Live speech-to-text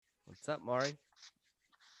What's up, Mari?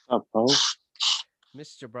 Up, bro?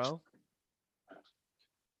 Missed you, bro.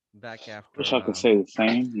 Back Wish after. I could say the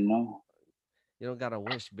same. You don't gotta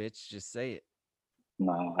wish, bitch. Just say it.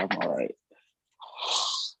 Nah, I'm all right.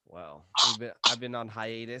 Well, I've been on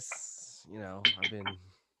hiatus. I've been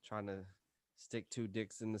trying to stick two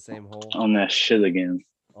dicks in the same hole On that shit again.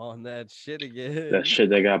 on that shit That again. shit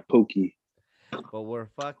that got pooky. But we're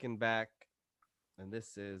fucking back. And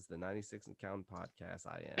this is the 96 and Count podcast.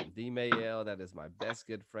 I am D Mayel. That is my best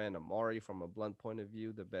good friend, Amari, from a blunt point of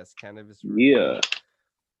view, the best cannabis Yeah. review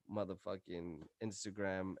motherfucking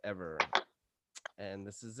Instagram ever. And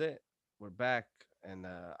this is it. We're back. And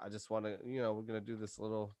I just want to, we're going to do this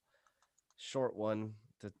little short one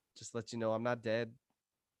to just let you know I'm not dead.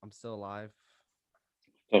 I'm still alive.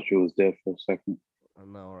 Thought you was dead for a second. I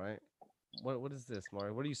know, right? What is this,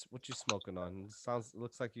 Mari? What you smoking on?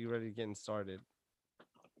 Looks like you ready getting started.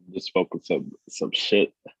 Just spoke with some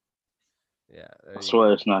shit. Yeah, I there you swear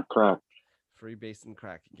go. it's not crack. Free base and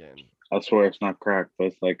crack again. I swear it's not crack, but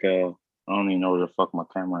it's like I don't even know where the fuck my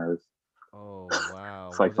camera is. Oh wow.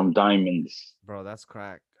 It's like some diamonds. Bro, that's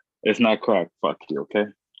crack. It's not crack. Fuck you, okay?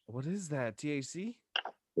 What is that? THC?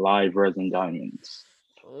 Live resin diamonds.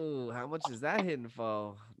 Oh, how much is that hitting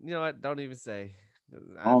for? You know what? Don't even say.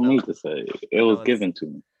 I I don't know. need to say it I was know it's. given to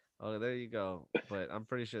me. Oh, there you go. But I'm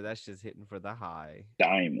pretty sure that's just hitting for the high.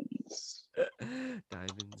 Diamonds.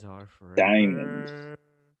 Diamonds are Diamonds. forever.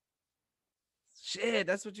 Shit,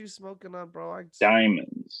 that's what you smoking on, bro.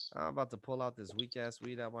 Diamonds. I'm about to pull out this weak ass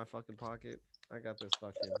weed out my fucking pocket. I got this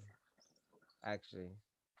fucking. Actually,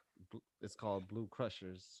 it's called Blue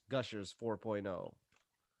Crushers Gushers 4.0.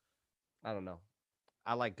 I don't know.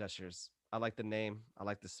 I like Gushers. I like the name. I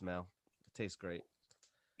like the smell. It tastes great.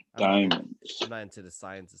 I'm not in, Diamonds. I'm not into the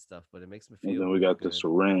science and stuff, but it makes me And feel then we real got the good.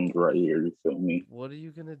 syringe right here. You feel me? What are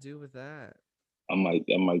you gonna do with that? I might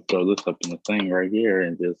throw this up in the thing right here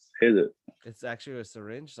and just hit it. It's actually a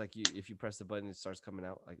syringe. Like if you press the button, it starts coming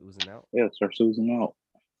out, like oozing out. Yeah, start oozing out.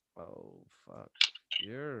 Oh fuck,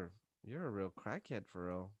 you're you're a real crackhead for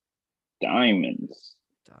real. Diamonds.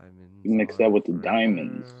 You Diamonds mix that are with the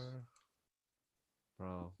diamonds. forever,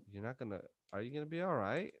 bro. You're not gonna. Are you gonna be all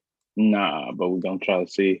right? Nah, but we're gonna try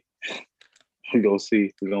to see. We gonna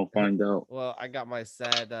see. We're gonna find out. Well, I got my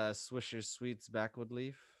sad Swisher Sweets backwood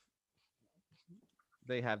leaf.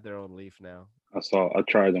 They have their own leaf now. I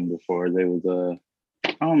tried them before. They was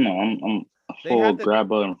I don't know. I'm a They full have the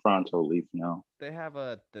grabba and fronto leaf now. they have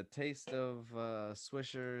the taste of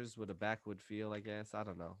Swishers with a backwood feel. I guess I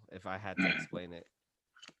don't know if I had to explain it,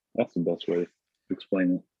 That's the best way to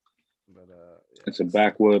explain it. but It's a yeah.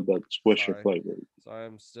 backwood but swisher Sorry, flavor sorry.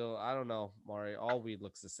 I'm still. I don't know, Mari. All weed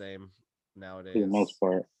looks the same for the most nowadays.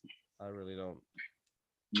 part. I really don't.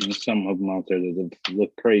 There's some of them out there that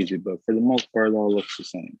look crazy, but for the most part, it all looks the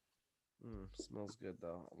same. Smells good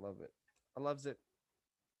though. I love it. I loves it.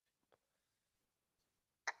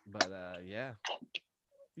 But yeah,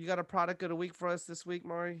 you got a product of the week for us this week,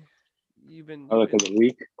 Mari? You've Product of been the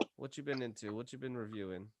week. what you been into? What you been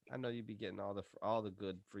reviewing? I know you be getting all the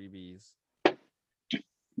good freebies. I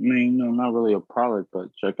mean, no, not really a product, but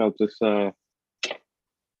check out this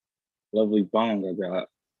lovely bong I got.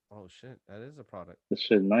 Oh shit, that is a product. This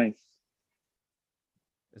shit nice.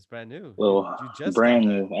 It's brand new. You Little you just got brand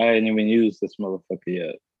that. new. I ain't even used this motherfucker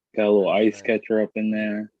yet. Got a little That is ice nice. catcher up in You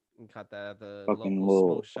there. you caught that at the Fucking local smoke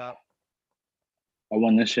little. shop. I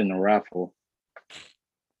won this shit in a raffle,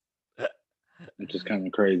 which is kind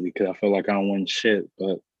of crazy because I feel like I don't win shit,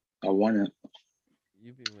 but I won it.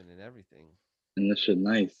 You be winning everything. And this shit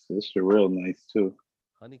nice. This shit real nice too.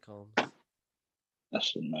 Honeycombs. That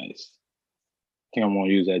shit nice. I think I'm gonna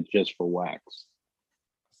use that just for wax.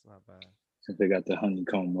 That's not bad. Since they got the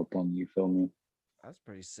honeycomb up on you, feel me? That's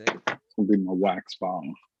pretty sick. It's gonna be my wax bomb.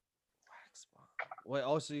 Wax bomb. Wait,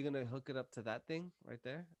 oh, so you're gonna hook it up to that thing right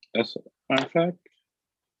there? That's matter of fact.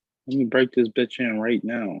 Let me break this bitch in right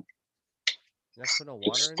now. You not put no water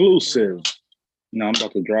in it for Exclusive. real? No, I'm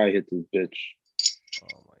about to dry hit this bitch.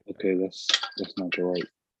 Oh my Okay, god. that's not the right.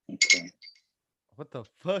 Okay, What the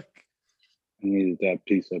fuck? I needed that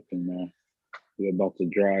piece up in there. We're about to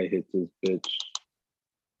dry hit this bitch.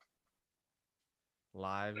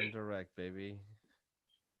 Live and direct, baby.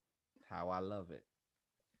 How I love it.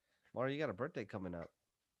 Mario, you got a birthday coming up.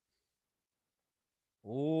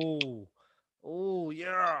 Oh, oh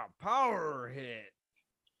yeah, power hit.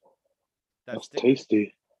 That That's sticker,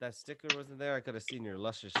 tasty. that sticker wasn't there. I could have seen your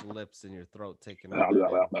luscious lips and your throat taking Blah, over blah,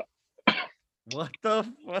 again. blah, What the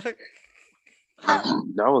fuck? blah.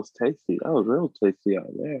 That was tasty. That was real tasty out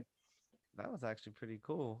there. That was actually pretty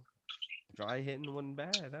cool. Dry hitting wasn't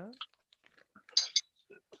bad, huh?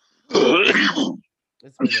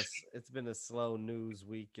 It's been a it's been a slow news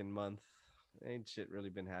week and month. Ain't shit really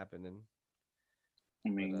been happening. I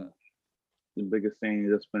But mean, the biggest thing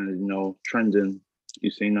that's been, trending.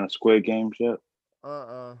 You seen that Squid Games yet?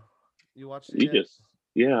 uh, you watched it You yet? just,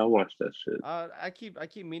 yeah, I watched that shit. I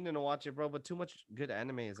keep meaning to watch it, bro. But too much good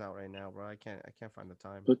anime is out right now, bro. I can't find the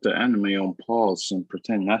time. Put the anime on pause and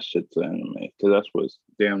pretend that shit's the anime, because that's what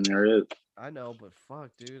damn near is. I know, but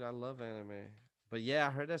fuck, dude, I love anime. But yeah,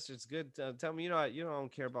 I heard that shit's good. Tell me, you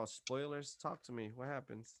don't care about spoilers. Talk to me. What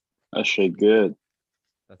happens? That shit good.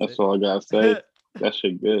 That's That's it. all I gotta say. That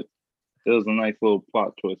shit good. It was a nice little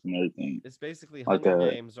plot twist and everything. It's basically Like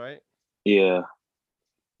Hunger Games, right? yeah,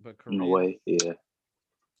 But in a Korean. way, yeah.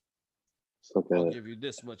 It's like I'll a give you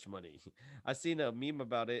this much money. I seen a meme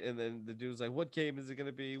about it, and then the dude's like, "What game is it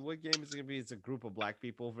gonna be? What game is it gonna be?" It's a group of black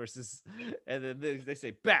people versus, and then they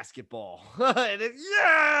say basketball, and then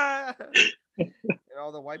yeah, and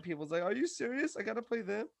all the white people's like, "Are you serious? I gotta play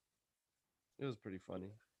them." It was pretty funny,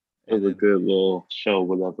 it and was a then good little show,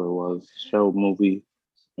 whatever it was, show movie,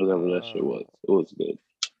 whatever that shit uh, was. It was good.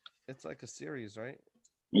 it's like a series, right?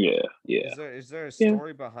 Yeah, yeah, Is there a yeah.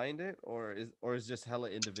 story behind it, or is just hella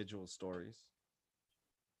individual stories?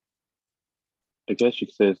 I guess you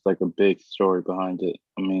could say it's like a big story behind it.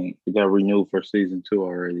 I mean, it got renewed for season 2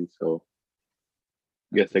 already, so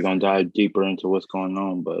I That's guess they're gonna exciting. dive deeper into what's going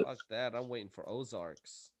on. But Fuck that! I'm waiting for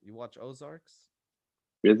Ozarks. You watch Ozarks?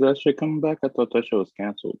 is that shit coming back? I thought that show was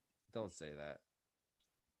canceled. Don't say that.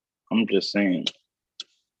 I'm just saying.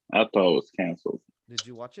 I thought it was canceled. Did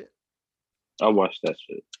you watch it? I watched that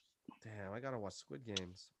shit. Damn, I gotta watch Squid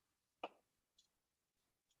Games.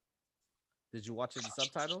 Did you watch it in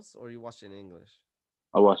subtitles or you watched it in English?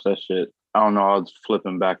 I watched that shit. I don't know. I was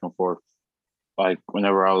flipping back and forth. Like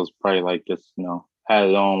whenever I was probably like just had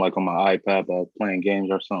it on like on my iPad, playing games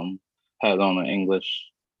or something. Had it on in English.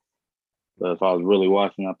 But if I was really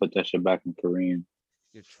watching, I put that shit back in Korean.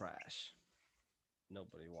 You're trash.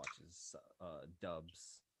 Nobody watches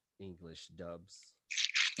dubs, English dubs.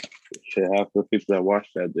 Shit, half the people that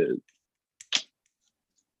watched that did.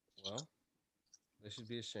 Well, they should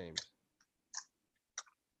be ashamed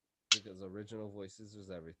because original voices is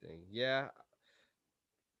everything. Yeah,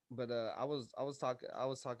 but I was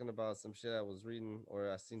talking about some shit I was reading or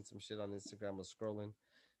I seen some shit on Instagram. I was scrolling,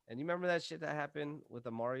 and you remember that shit that happened with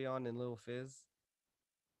Amarion and Lil Fizz?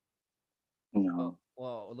 You Well, know,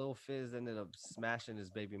 well, Lil Fizz ended up smashing his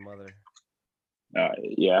baby mother.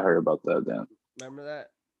 yeah, I heard about that. Then Remember that?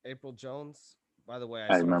 April Jones. By the way, I I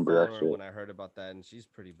started remember that following her shit. when I heard about that, and she's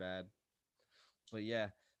pretty bad. But yeah,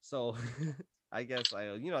 so I guess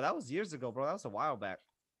that was years ago, bro. That was a while back.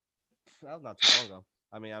 That was not too long ago.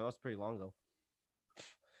 I mean, I was pretty long ago.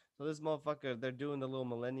 So this motherfucker, they're doing the little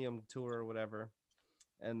Millennium tour or whatever,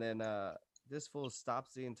 and then this fool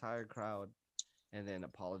stops the entire crowd and then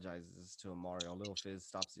apologizes to Mario. Little Fizz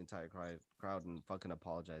stops the entire crowd and fucking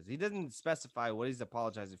apologizes. He doesn't specify what he's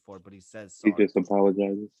apologizing for, but he says He sorry. just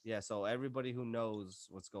apologizes. Yeah, so everybody who knows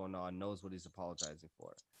what's going on knows what he's apologizing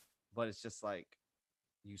for. But it's just like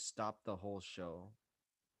you stop the whole show,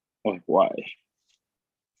 Like why?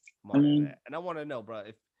 I Mario. mean, And I want to know, bro,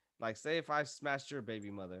 if like say if I smashed your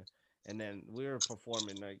baby mother and then we were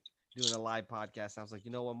performing like doing a live podcast, I was like,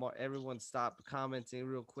 you know what, everyone stop commenting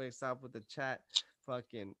real quick, stop with the chat.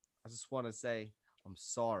 Fucking I just want to say I'm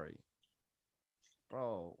sorry.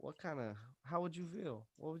 Bro, how would you feel?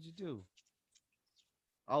 What would you do?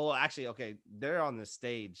 Oh, well, actually, okay, they're on the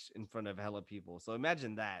stage in front of hella people. So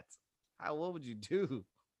imagine that. What would you do?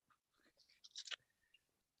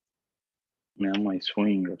 man, I might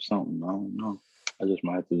swing or something. I don't know. I just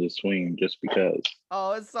might have to just swing just because.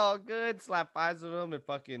 Oh, it's all good. Slap eyes with him and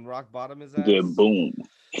fucking rock bottom his Get ass. boom.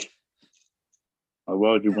 Like,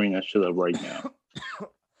 why would you bring that shit up right now?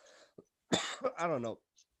 I don't know.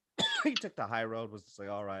 He took the high road, was just like,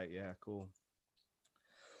 all right, yeah, cool.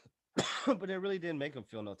 But it really didn't make him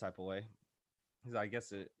feel no type of way. I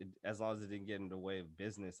guess as long as it didn't get in the way of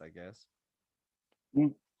business, I guess. Hmm,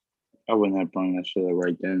 I wouldn't have brought that shit up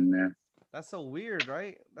right then and there. That's so weird,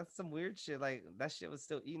 right? That's some weird shit. Like that shit was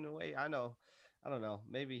still eating away. I know. I don't know.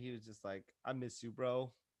 Maybe he was just like, I miss you,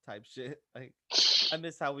 bro, type shit. Like, I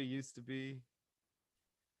miss how we used to be.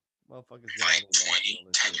 Motherfuckers get all emotional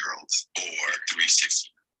and shit. 10-year-olds or 360.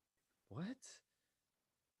 What?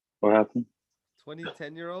 What happened? 20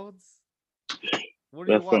 10-year-olds? What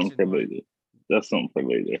are you That's something watching, for Mark? later. That's something for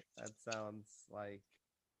later. That sounds like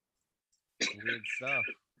weird stuff.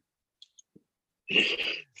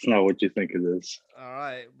 It's not what you think it is. All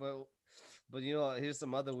right, but here's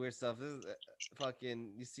some other weird stuff. This is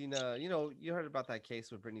fucking. You seen you heard about that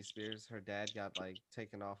case with Britney Spears? Her dad got like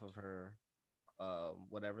taken off of her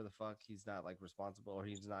whatever the fuck. He's not like responsible, or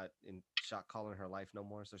he's not in shot calling her life no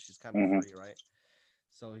more. So she's kind of Mhm. free, right?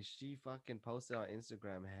 So she fucking posted on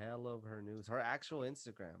Instagram hell of her nudes, her actual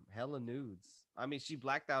Instagram, hella nudes. I mean, she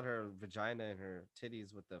blacked out her vagina and her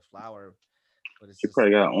titties with the flower, but it's She just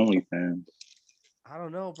probably got OnlyFans. I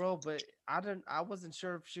don't know, bro. But I wasn't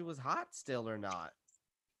sure if she was hot still or not.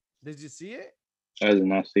 Did you see it? I did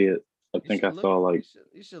not see it. I You think should I look. saw like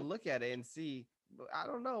You should look at it and see. But I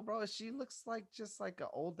don't know, bro. She looks like just like an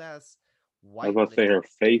old ass I was white about to say lady, her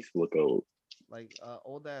face look old. like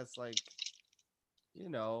old ass like you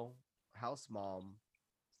know house mom,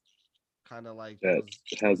 kind of like That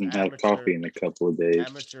those hasn't had coffee in a couple of days.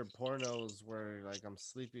 amateur pornos where like I'm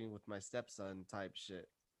sleeping with my stepson type shit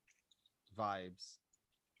vibes.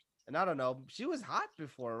 And I don't know, she was hot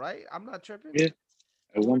before, right? I'm not tripping. Yeah,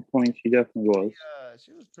 at one point she definitely was.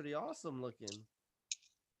 She was pretty awesome looking.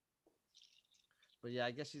 But yeah,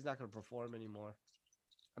 I guess she's not gonna perform anymore.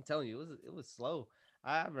 I'm telling you, it was slow.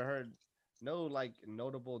 I haven't heard no like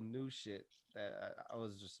notable new shit that I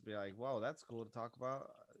was just be like, whoa, that's cool to talk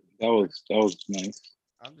about. That was nice.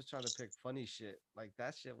 I'm just trying to pick funny shit. Like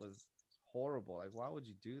that shit was horrible. Like, why would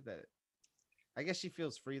you do that? I guess she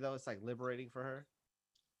feels free though. It's like liberating for her.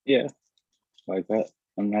 Yeah, like that.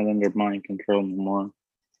 I'm not under mind control anymore.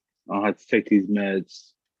 I don't have to take these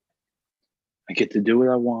meds. I get to do what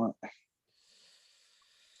I want.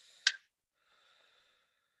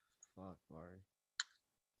 Fuck, Mari.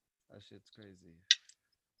 That shit's crazy.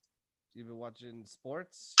 You been watching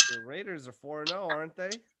sports? The Raiders are 4-0, aren't they?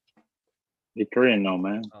 They 3-0,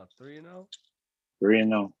 man. Oh, 3-0?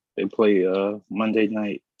 3-0. They play Monday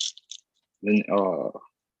night. Then They're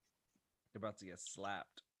about to get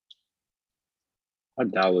slapped. I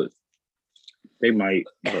doubt it. They might,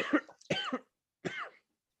 but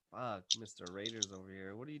Fuck, Mr. Raiders over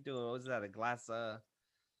here. What are you doing? What is that? A glass a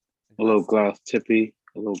little glass tippy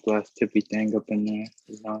thing up in there.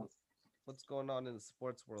 What's going on in the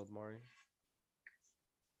sports world, Maury?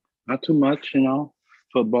 Not too much,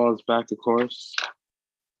 Football is back, of course.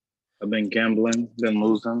 I've been gambling, been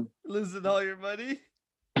losing. Losing all your money?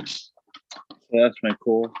 So that's been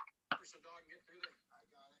cool.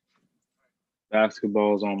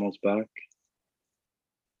 Basketball is almost back.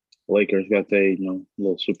 Lakers got their,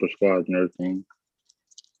 little super squad and everything.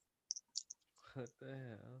 What the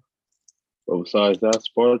hell? But besides that,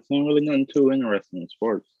 sports ain't really nothing too interesting in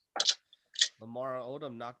sports. Lamar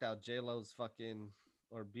Odom knocked out J-Lo's fucking,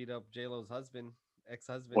 or beat up J-Lo's husband,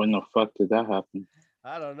 ex-husband. When the fuck did that happen?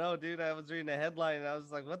 I don't know, dude. I was reading a headline and I was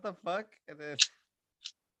like, what the fuck? And then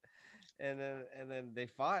and then they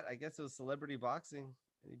fought. I guess it was celebrity boxing.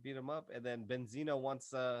 And he beat him up. And then Benzino wants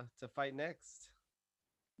to fight next.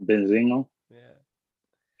 Benzino? Yeah.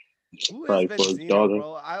 Who is Probably for his Benzino, daughter.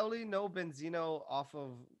 bro? I only know Benzino off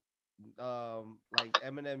of like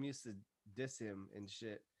Eminem used to diss him and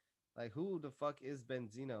shit. Like who the fuck is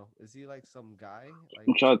Benzino? Is he like some guy? Like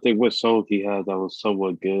I'm trying to think what song he had that was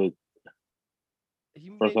somewhat good. he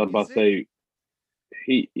First, made I was about to music?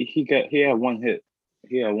 say he had one hit.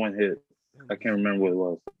 He had one hit. I can't remember what it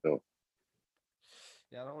was though.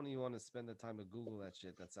 Yeah, I don't even want to spend the time to Google that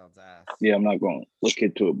shit. That sounds ass. Yeah, I'm not gonna look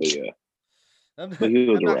into it, but yeah. I'm not, But he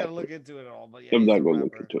was I'm a not rapper. gonna look into it at all. But yeah, I'm he's not a gonna rapper.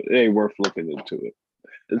 look into it. It ain't worth looking into it.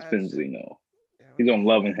 It's That shit- Benzino. yeah, what He's the on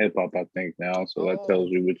Love and Hip Hop, I think now. So that tells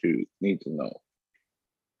you what you need to know.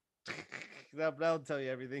 That'll tell you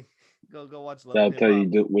everything. Go watch Love That'll and Hip tell Hop.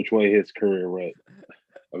 you which way his career went.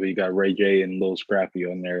 I mean, you got Ray J and Lil Scrappy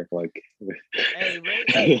on there. Like, Hey, Ray.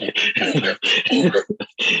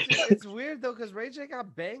 It's weird though, because Ray J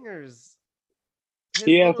got bangers.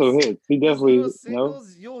 he has some hits. He His definitely, little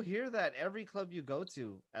singles, you'll hear that every club you go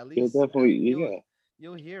to. At he'll least definitely,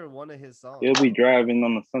 you'll hear one of his songs. He'll be driving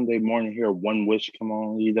on a Sunday morning, hear One Wish come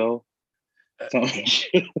on,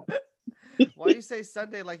 Why you say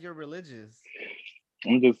Sunday like you're religious?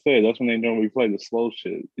 I'm just saying, that's when they normally play the slow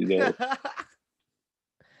shit,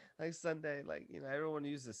 Like Sunday, like everyone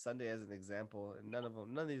uses Sunday as an example, and none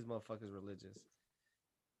of these motherfuckers religious.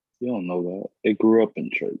 You don't know that. They grew up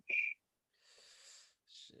in church.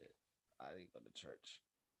 Shit, I didn't go to church.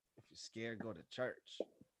 If you're scared, go to church.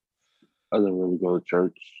 I didn't really go to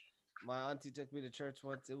church. My auntie took me to church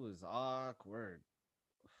once. It was awkward.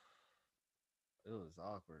 It was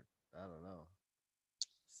awkward. I don't know.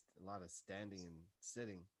 A lot of standing and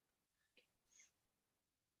sitting.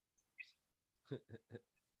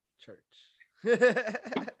 Church.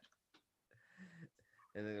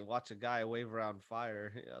 And then watch a guy wave around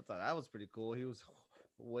fire. I thought that was pretty cool. He was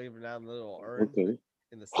waving down the little urn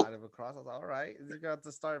in the side of a cross. I was like, all right, is he got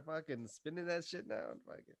to start fucking spinning that shit now?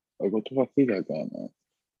 Like, what the fuck he got going on?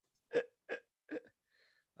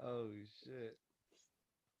 Oh shit.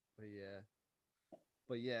 But yeah.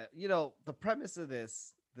 But yeah, you know, the premise of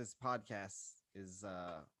this podcast is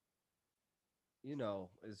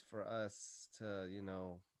is for us to,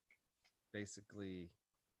 basically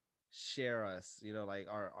share us, like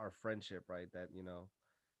our friendship, right? That,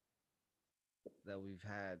 that we've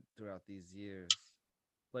had throughout these years.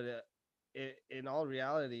 But in all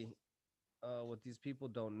reality, what these people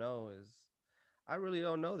don't know is I really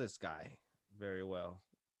don't know this guy very well.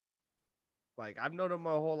 Like I've known him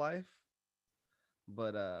my whole life,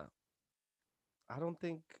 but I don't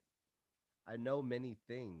think I know many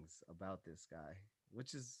things about this guy,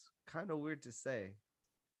 which is kind of weird to say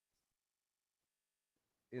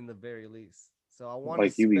in the very least. So I want to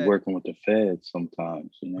Like you be spend working with the feds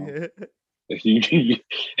sometimes, you know. You-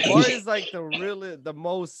 Mari's like the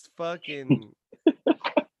most fucking.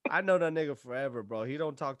 I know that nigga forever, bro. He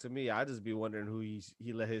don't talk to me. I just be wondering who he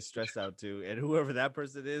let his stress out to, and whoever that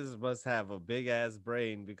person is must have a big ass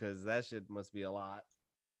brain because that shit must be a lot.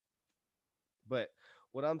 But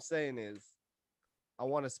what I'm saying is, I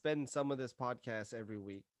want to spend some of this podcast every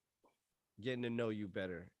week getting to know you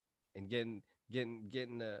better and getting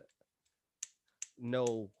to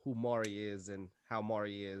know who Mari is and how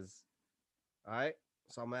Mari is. All right.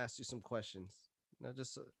 So I'm gonna ask you some questions. No,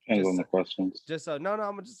 Depends on the questions. no, I'm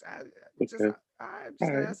gonna just Okay. I'm All just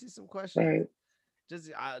gonna right. ask you some All questions. right.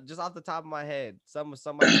 Just off the top of my head, some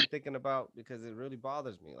I've been thinking about because it really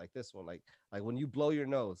bothers me. Like this one, like when you blow your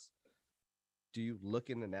nose, do you look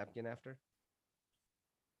in the napkin after?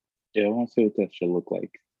 Yeah, I want to see what that should look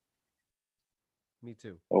like. Me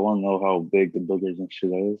too. I want to know how big the boogers and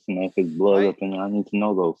shit is, and if it's blood Right? up in there, I need to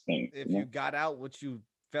know those things. If You you know got out what you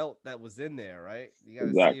felt that was in there, right? You got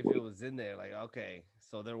to see if it exactly, was in there. Like, okay,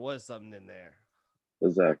 so there was something in there.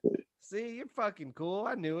 exactly. See, you're fucking cool.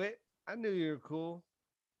 I knew it. I knew you were cool.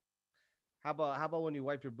 How about when you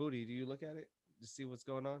wipe your booty? Do you look at it to see what's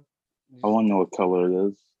going on? You I just want to know what color it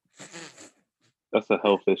is. That's a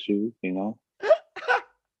health issue, you know.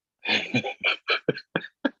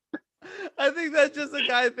 I think that's just a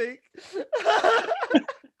guy thing.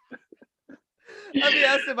 I be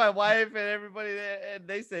asking my wife and everybody there, and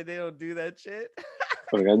they say they don't do that shit.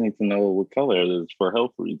 Like I need to know what color it is for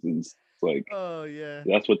health reasons. Like Oh yeah.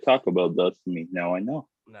 that's what Taco Bell does to me. Now I know.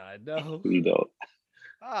 No, I know. You know,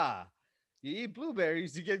 Ah, you eat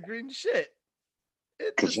blueberries, you get green shit.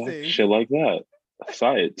 Interesting. shit like that.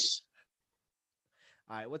 Science.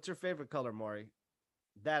 All right, what's your favorite color, Maury?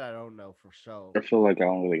 That I don't know for sure. I feel like I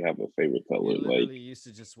don't really have a favorite You color. Like literally used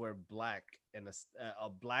to just wear black and a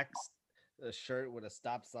black shirt with a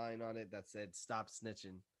stop sign on it that said "Stop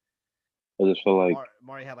snitching." I just feel like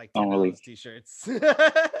Maury had like I 10 don't of really those t-shirts.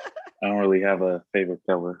 I don't really have a favorite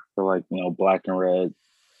color. I feel like, black and red,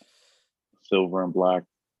 silver and black,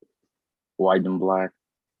 white and black.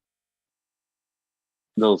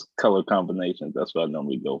 Those color combinations, that's what I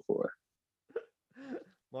normally go for.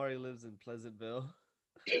 Maury lives in Pleasantville.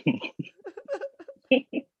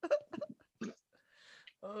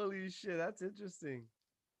 Holy shit, that's interesting.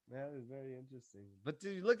 That is very interesting. But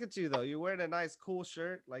dude, look at you though. You're wearing a nice, cool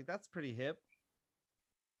shirt. Like that's pretty hip.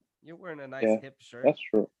 You're wearing a nice Yeah, hip shirt, that's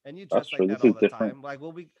true. and you That's dress like true. that This all is the different. time. Like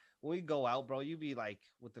when we go out, bro, you be like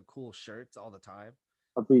with the cool shirts all the time.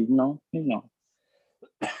 I be,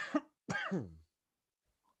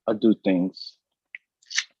 I do things.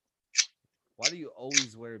 Why do you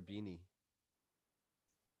always wear a beanie?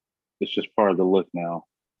 It's just part of the look now.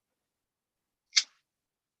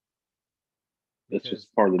 It's Because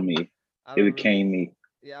just part of me. I It don't remember. became me.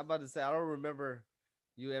 Yeah, I'm about to say I don't remember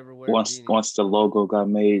you ever wearing Once beanies. once the logo got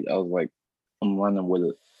made, I was like, I'm running with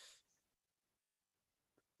it.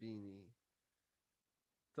 Beanie,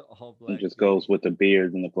 the all It black just beanie. goes with the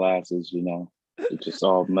beard and the glasses. It just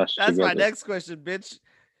all meshed That's my together. next question, bitch.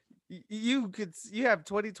 You have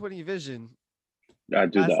 2020 vision. I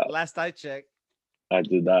do that. Last I checked. I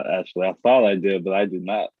do not actually. I thought I did, but I do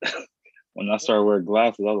not. When I started wearing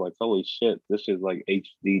glasses, I was like, holy shit, this is like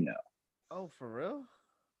HD now. Oh, for real?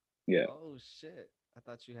 Yeah. Oh shit! I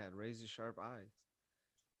thought you had razor sharp eyes.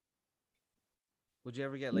 Would you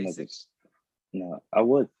ever get LASIK? Just, no, I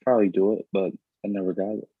would probably do it, but I never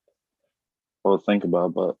got it. I would think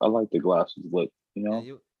about it, but I like the glasses look. Yeah,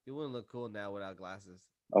 you wouldn't look cool now without glasses.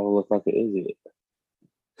 I would look like an idiot.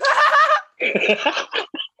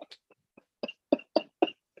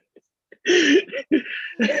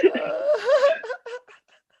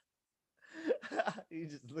 You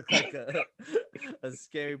just look like a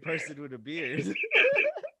scary person with a beard.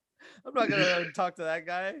 I'm not gonna talk to that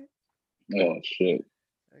guy. Oh shit.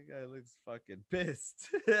 That guy looks fucking pissed.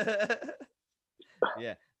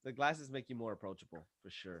 Yeah, the glasses make you more approachable for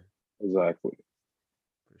sure. Exactly.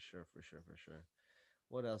 For sure.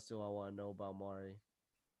 What else do I want to know about Mari?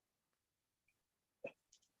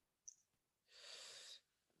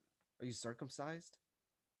 Are you circumcised?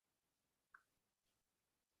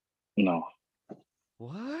 No,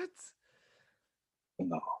 What?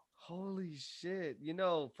 no. Holy shit.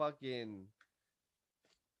 Fucking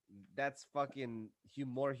that's fucking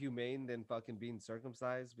more humane than fucking being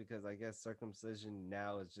circumcised, because I guess circumcision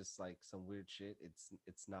now is just like some weird shit.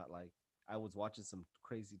 It's not like, I was watching some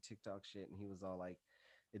crazy TikTok shit and he was all like,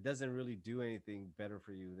 it doesn't really do anything better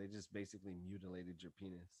for you. They just basically mutilated your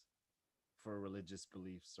penis for religious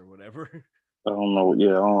beliefs or whatever. I don't know.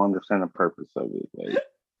 Yeah, I don't understand the purpose of it. Like,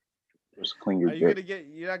 just clean your Are you dick.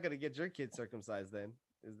 you're not gonna get your kid circumcised then?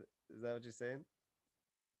 Is that what you're saying?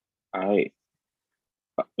 I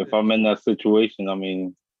if I'm in that situation, I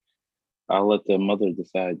mean, I'll let the mother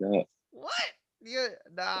decide that. What? Yeah,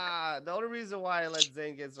 nah. The only reason why I let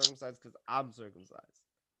Zane get circumcised because I'm circumcised.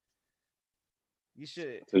 You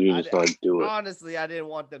should. So you just like do it. Honestly, I didn't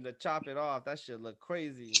want them to chop it off. That shit looked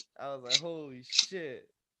crazy. I was like, holy shit.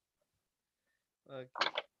 Like,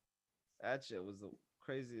 that shit was the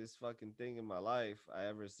craziest fucking thing in my life I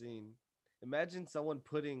ever seen. Imagine someone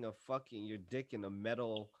putting your dick in a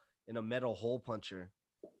metal hole puncher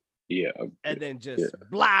Yeah, and then yeah. just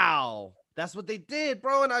blow. That's what they did,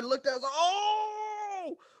 bro. And I looked at it, I was like,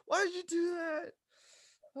 oh, why did you do that?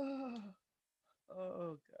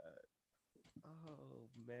 Oh god. Oh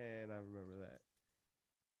man, I remember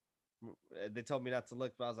that. They told me not to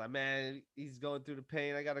look, but I was like, man, he's going through the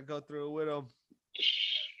pain. I gotta go through it with him.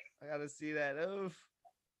 I gotta see that. Oof.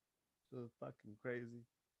 It was fucking crazy.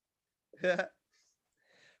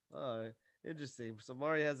 Oh, interesting. So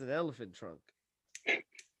Mari has an elephant trunk.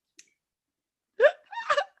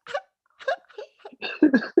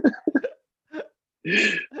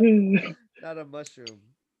 Not a mushroom.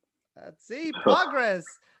 See, progress,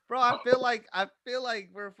 bro. I feel like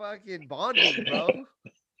we're fucking bonding, bro.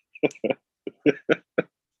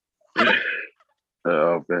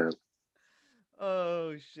 Oh man,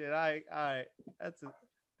 Oh shit! All right. I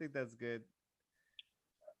think that's good.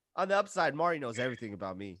 On the upside, Mari knows everything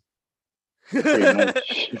about me. pretty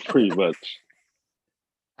much, pretty much.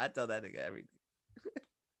 I tell that nigga everything.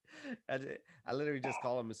 I literally just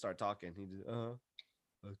call him and start talking. He just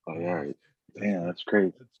That's Oh crazy. yeah, damn, that's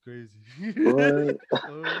crazy. That's crazy. What?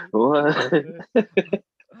 Uh, What?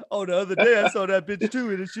 oh, the other day I saw that bitch too,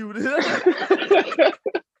 and she would.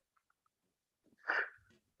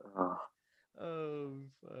 Oh, Oh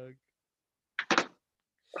fuck.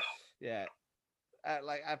 Yeah.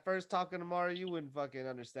 At first talking to Mario, you wouldn't fucking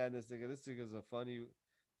understand this nigga. This nigga's a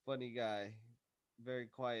funny guy. Very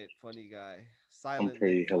quiet, funny guy. I'm Silently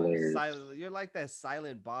pretty fun. hilarious. Silent. You're like that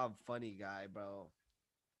silent Bob funny guy, bro.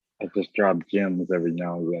 I just drop gems every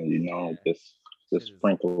now and then, Yeah. just Shit is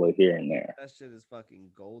sprinkle it here and there that shit is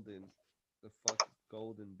fucking golden. The fucking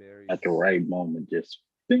golden berries. at the right moment. Just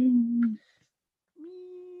bing.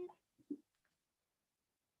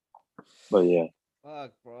 But yeah,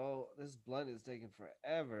 Fuck, bro. This blunt is taking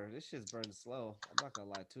forever. This shit's burning slow. I'm not gonna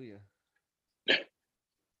lie to you.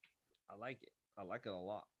 I like it. I like it a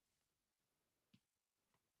lot.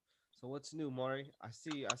 So what's new, Maury? I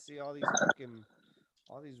see all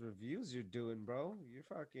these reviews you're doing, bro. You're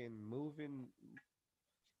fucking moving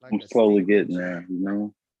like I'm a slowly steam getting engine. there.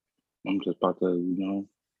 I'm just about to,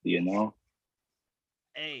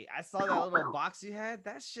 Hey, I saw that little box you had.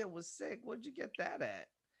 That shit was sick. Where'd you get that at?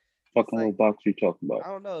 fucking little box you talking about. I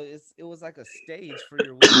don't know. It was like a stage for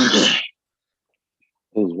your weed.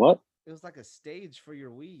 It was what? It was like a stage for your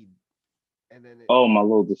weed. And then Oh, my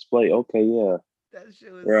little display. Okay, yeah. that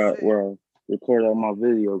shit was Where sick. I record all my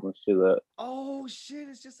videos and shit that Oh shit,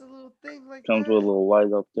 it's just a little thing like comes that. with a little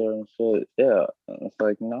light up there and shit. Yeah. And it's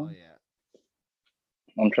like, Oh yeah.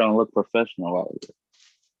 I'm trying to look professional out of it.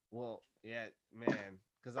 Well, yeah, man.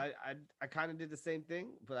 Because I kind of did the same thing,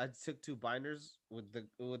 but I took two binders with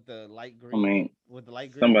the light green. I mean, with the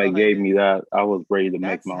light green. somebody behind gave it. me that. I was ready to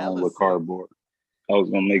make That's my own hella with sick. cardboard. I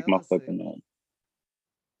was gonna make my Hella sick. fucking own.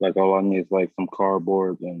 Like all I need is like some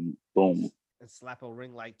cardboard and boom. And slap a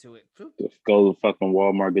ring light to it. Just go to fucking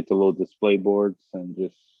Walmart, get the little display boards, and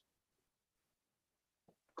just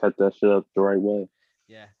cut that shit up the right way.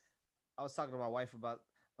 Yeah, I was talking to my wife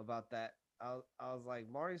about that. I was like,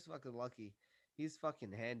 Mari's fucking lucky. He's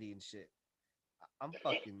fucking handy and shit. I'm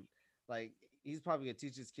fucking like he's probably gonna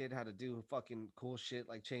teach his kid how to do fucking cool shit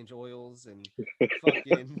like change oils and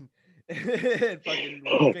fucking and fucking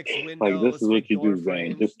fix windows. Like this is what you do,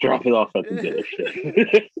 Zane. Just drop it off at the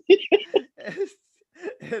dealership.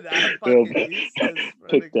 And I'm fucking useless.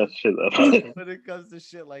 Pick that shit up. When it comes to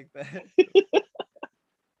shit like that.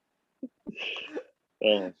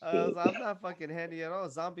 Oh shit. I'm not fucking handy at all.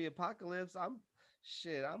 Zombie apocalypse. I'm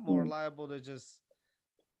more Mm. liable to just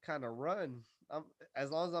kind of run. I'm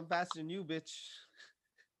as long as I'm faster than you, bitch.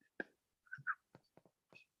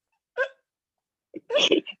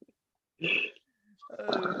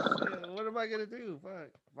 Oh shit! What am I gonna do? Fuck!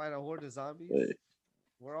 Fight a horde of zombies? Wait,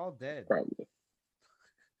 We're all dead. probably.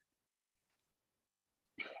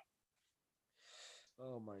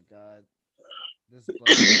 Oh my god! This blood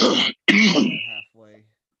at halfway.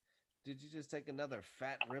 Did you just take another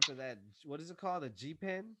fat rip of that? What is it called? A G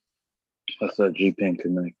pen? That's a G Pen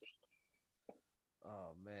Connect.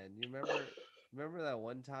 Oh man, you remember that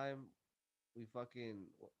one time we fucking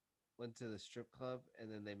went to the strip club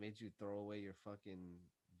and then they made you throw away your fucking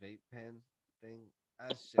vape pen thing? That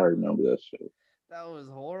I shit was remember that shit. that was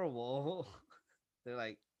horrible. They're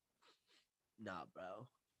like, nah, bro.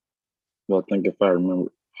 Well, I think if I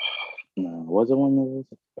remember, no, was it one that was?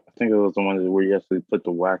 I think it was the one where you actually put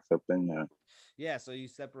the wax up in there. Yeah, so you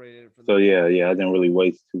separated it from So the yeah, vape. yeah, I didn't really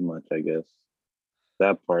waste too much, I guess.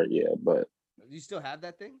 That part, yeah, but You still have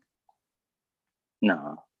that thing?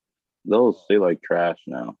 nah, those Oh, they like trash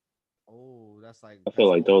now. oh, I feel that's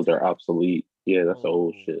like old those are tech. obsolete. Yeah, that's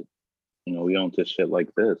old Oh, shit. We on to shit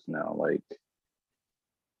like this now. Like,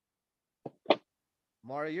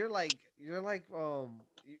 Mario, you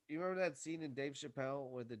remember that scene in Dave Chappelle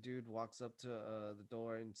where the dude walks up to the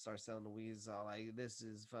door and starts selling the weeds all like this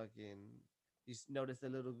is fucking notice the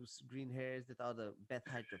little green hairs with all the Beth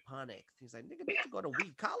hydroponics. He's like, nigga, did you go to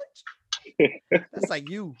weed college? That's like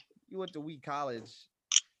you. You went to weed college.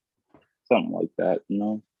 something like that.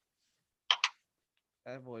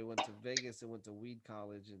 That boy went to Vegas and went to weed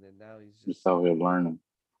college and then now he's Just just out here learning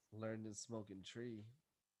learning smoking tree.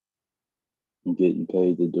 and getting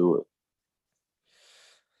paid to do it.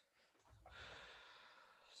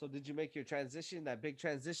 So did you make your transition, that big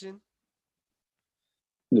transition?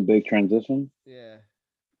 The big transition, Yeah.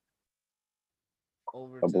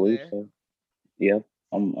 Over I to believe there. so. Yep,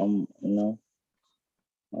 I'm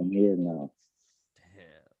here now, Damn.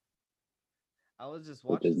 I was just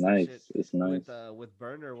which watching is some shit nice. It's nice. with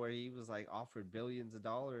Burner where he was like offered billions of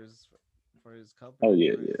dollars for his Oh company.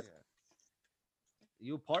 yeah, Right? yeah. Yeah.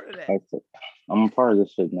 You part of that. That's it. I'm a part of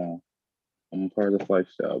this shit now. I'm a part of this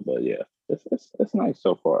lifestyle, but yeah, it's nice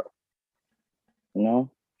so far. You know,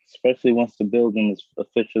 especially once the building is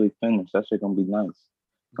officially finished, that shit gonna be nice.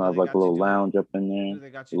 I Do have they like a got you little doing lounge up in do there, they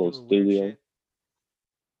got a you little doing weird studio. shit?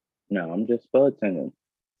 No, I'm just bartending.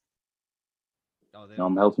 Oh, they No, don't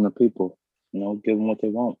I'm got helping the people. Give them what they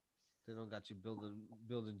want. they don't got you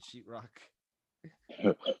building sheetrock.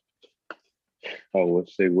 I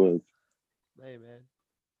wish they would. Hey man.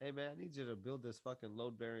 Hey man, I need you to build this fucking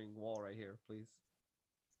load bearing wall right here, please.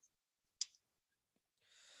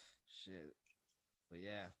 Shit. But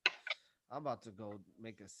yeah. I'm about to go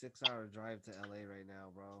make a 6 hour drive to LA right now,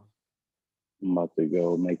 bro. I'm about to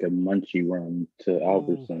go make a munchie run to Ooh.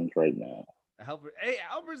 Albertsons right now. Hey,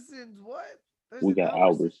 Albertsons, what? There's We an got Albertsons?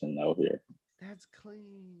 Albertson out here. That's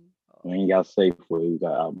clean. We Oh, ain't got Safeway. We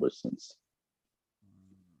got Albertsons.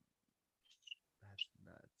 mm, that's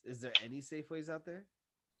nuts. Is there any Safeways out there?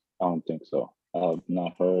 I don't think so. I've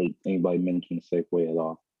not heard anybody mention Safeway at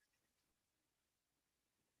all.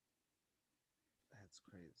 That's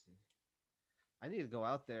crazy. I need to go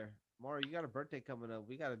out there. Mara, you got a birthday coming up.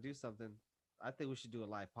 We got to do something. I think we should do a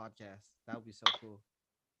live podcast. That would be so cool.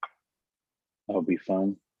 That'll be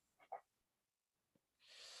fun.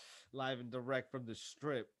 Live and direct from the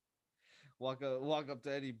strip. Walk up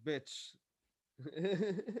to any bitch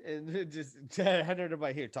and just hand her to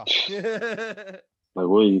my here. Talk. Like,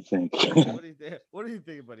 what do you think? What do you think? What do you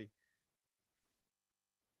think, buddy?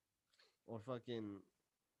 Or fucking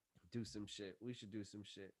do some shit. We should do some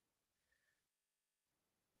shit.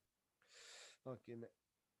 Fucking,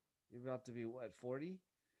 you're about to be what, 40?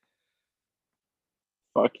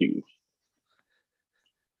 Fuck you.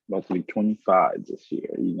 About to be 25 this year.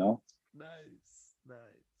 Nice,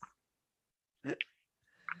 nice.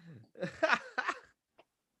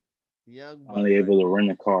 Young buck Only right able to there.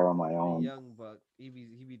 rent a car on my The own. young buck. He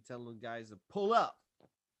be telling guys to pull up.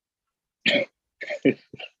 That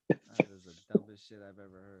is the dumbest shit I've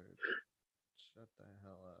ever heard. Shut the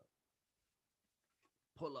hell up.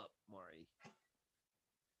 Pull up, Maury.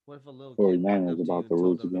 What if a little kid walked 49ers up to you about to and told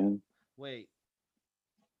lose them to again. wait,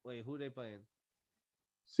 who they playing?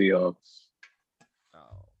 Seahawks.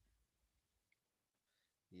 Oh.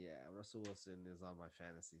 Yeah, Russell Wilson is on my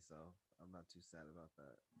fantasy, so I'm not too sad about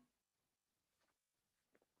that.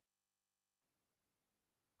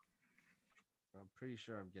 I'm pretty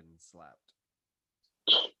sure I'm getting slapped.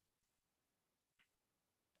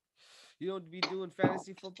 You don't be doing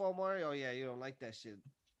fantasy football, Mario? Oh yeah, you don't like that shit.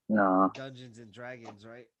 Nah, Dungeons and Dragons,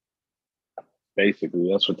 right? basically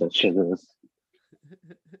that's what that shit is.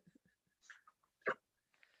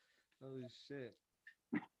 Holy shit.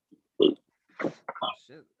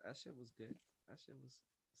 Shit, that shit was good. That shit was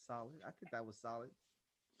solid. I think that was solid.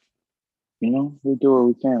 You know, we do what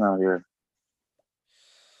we can out here.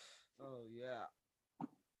 Oh yeah.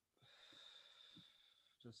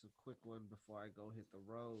 Just a quick one before I go hit the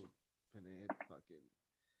road. Gonna hit fucking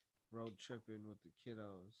road tripping with the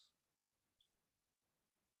kiddos.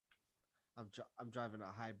 I'm driving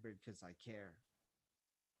a hybrid because I care.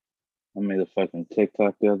 I made a fucking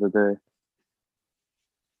TikTok the other day.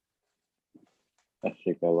 That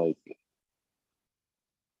shit got like,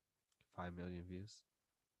 5 million views.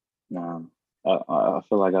 nah. I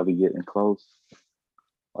feel like I'll be getting close.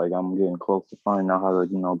 Like I'm getting close to finding out how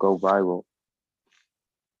to, go viral.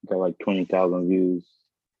 Got like 20,000 views.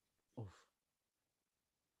 Oof.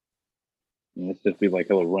 And it's just be like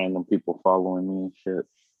hella random people following me and shit.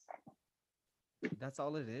 That's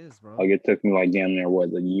all it is, bro. Like it took me like damn near a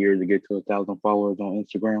year to get to 1,000 followers on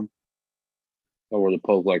Instagram. If I were to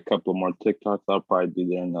post like a couple more TikToks, I'll probably be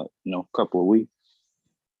there in a couple of weeks.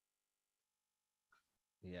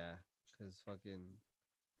 Yeah, because fucking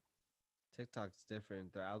TikTok's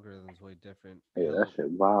different. Their algorithm's way different. Yeah, that shit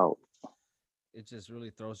wild. It just really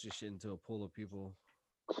throws your shit into a pool of people.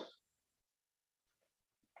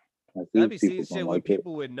 Like, I these be people seeing shit don't with like it.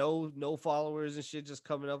 people with no followers and shit just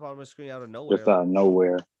coming up on my screen out of nowhere. Just out of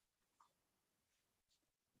nowhere.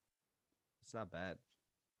 It's not bad.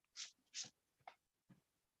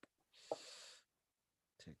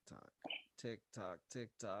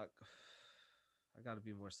 TikTok. I gotta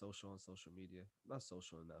be more social on social media. I'm not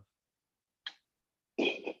social enough.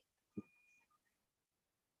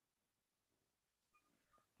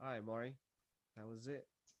 All right, Maury. That was it.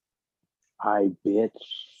 Hi, bitch.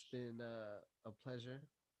 It's been a pleasure.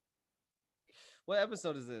 What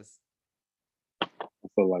episode is this? I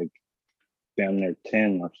feel like damn near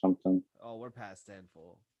 10 or something. Oh, we're past 10,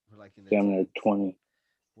 full. We're like in the Damn near teens. 20.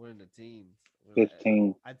 We're in the teens.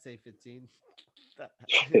 15. I'd say 15.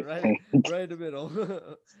 15. right in the middle.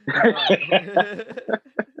 Right.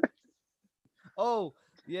 Oh,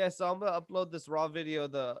 yeah, so I'm gonna upload this raw video,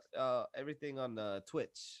 the everything on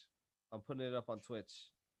Twitch. I'm putting it up on Twitch.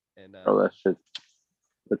 And Bro,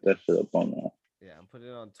 put that shit up on there. yeah, I'm putting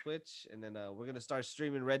it on Twitch, and then we're gonna start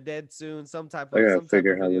streaming Red Dead soon. Some type I of gotta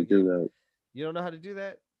figure how video to do game. that. You don't know how to do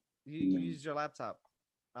that? You No. use your laptop.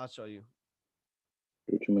 I'll show you.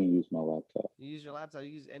 What you mean use my laptop? You use your laptop. You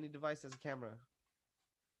use any device as a camera.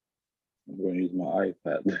 I'm gonna use my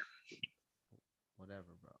iPad.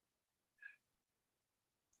 Whatever, bro.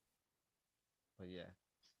 But yeah,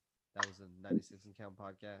 that was a 96 and Count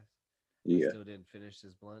podcast. Yeah. I still didn't finish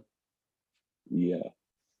this blunt. Yeah.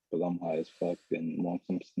 But I'm high as fuck and want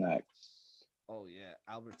some snacks. Oh yeah,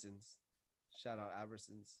 Albertsons. Shout out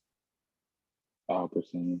Albertsons.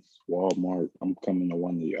 Albertsons, Walmart. I'm coming to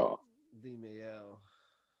one of y'all. DML.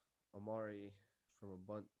 Amari from a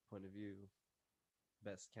bunt point of view.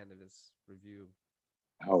 Best candidates review.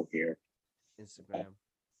 Out here. Instagram.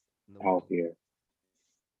 Out here.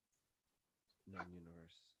 Known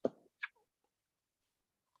universe.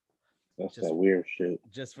 That's that weird shit.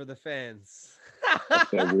 Just for the fans.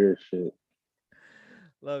 That's that weird shit.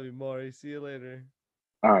 Love you, Maury. See you later.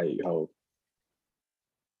 All right, yo.